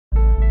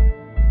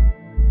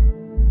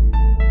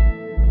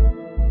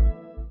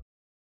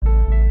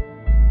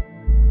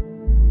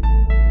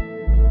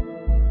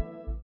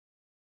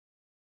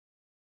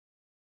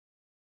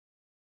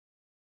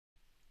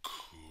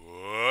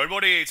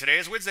Howdy, today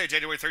is Wednesday,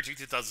 January 13th,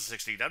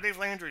 2016. I'm Dave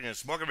Landry, and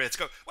it's Morgan Minutes.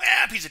 Go,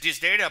 well, piece of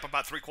decent data up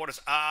about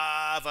 0.75%.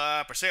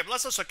 But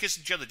let's not start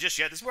kissing each other just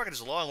yet. This market is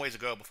a long ways to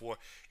go before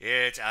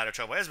it's out of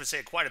trouble. As been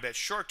saying quite a bit,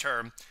 short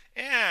term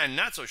and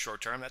not so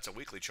short term. That's a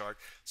weekly chart.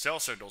 Sell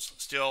signals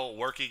still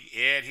working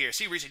in here.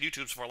 See recent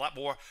YouTubes for a lot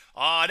more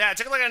on that.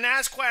 Take a look at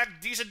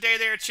NASDAQ. Decent day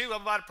there, too,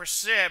 up about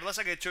 1%. But let's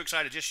not get too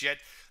excited just yet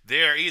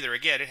there either.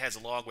 Again, it has a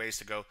long ways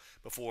to go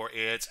before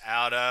it's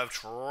out of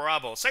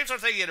trouble. Same sort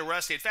of thing in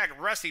Rusty. In fact,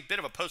 Rusty, bit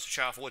of a poster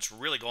child for what's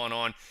really going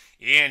on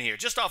in here.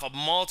 Just off of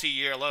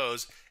multi-year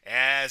lows,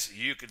 as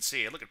you can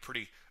see. It looking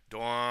pretty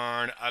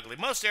darn ugly.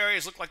 Most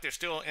areas look like they're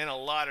still in a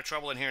lot of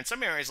trouble in here. And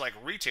some areas like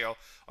retail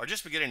are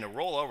just beginning to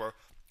roll over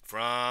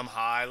from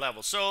high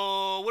levels.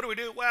 So what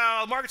do?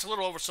 Well, the market's a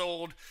little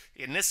oversold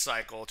in this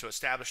cycle to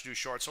establish new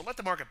shorts. So let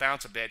the market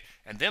bounce a bit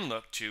and then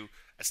look to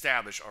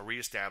establish or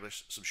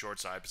reestablish some short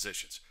side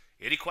positions.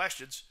 Any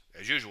questions?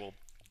 As usual,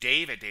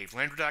 Dave at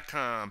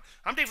DaveLandry.com.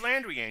 I'm Dave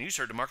Landry, and you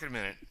heard the Market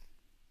Minute.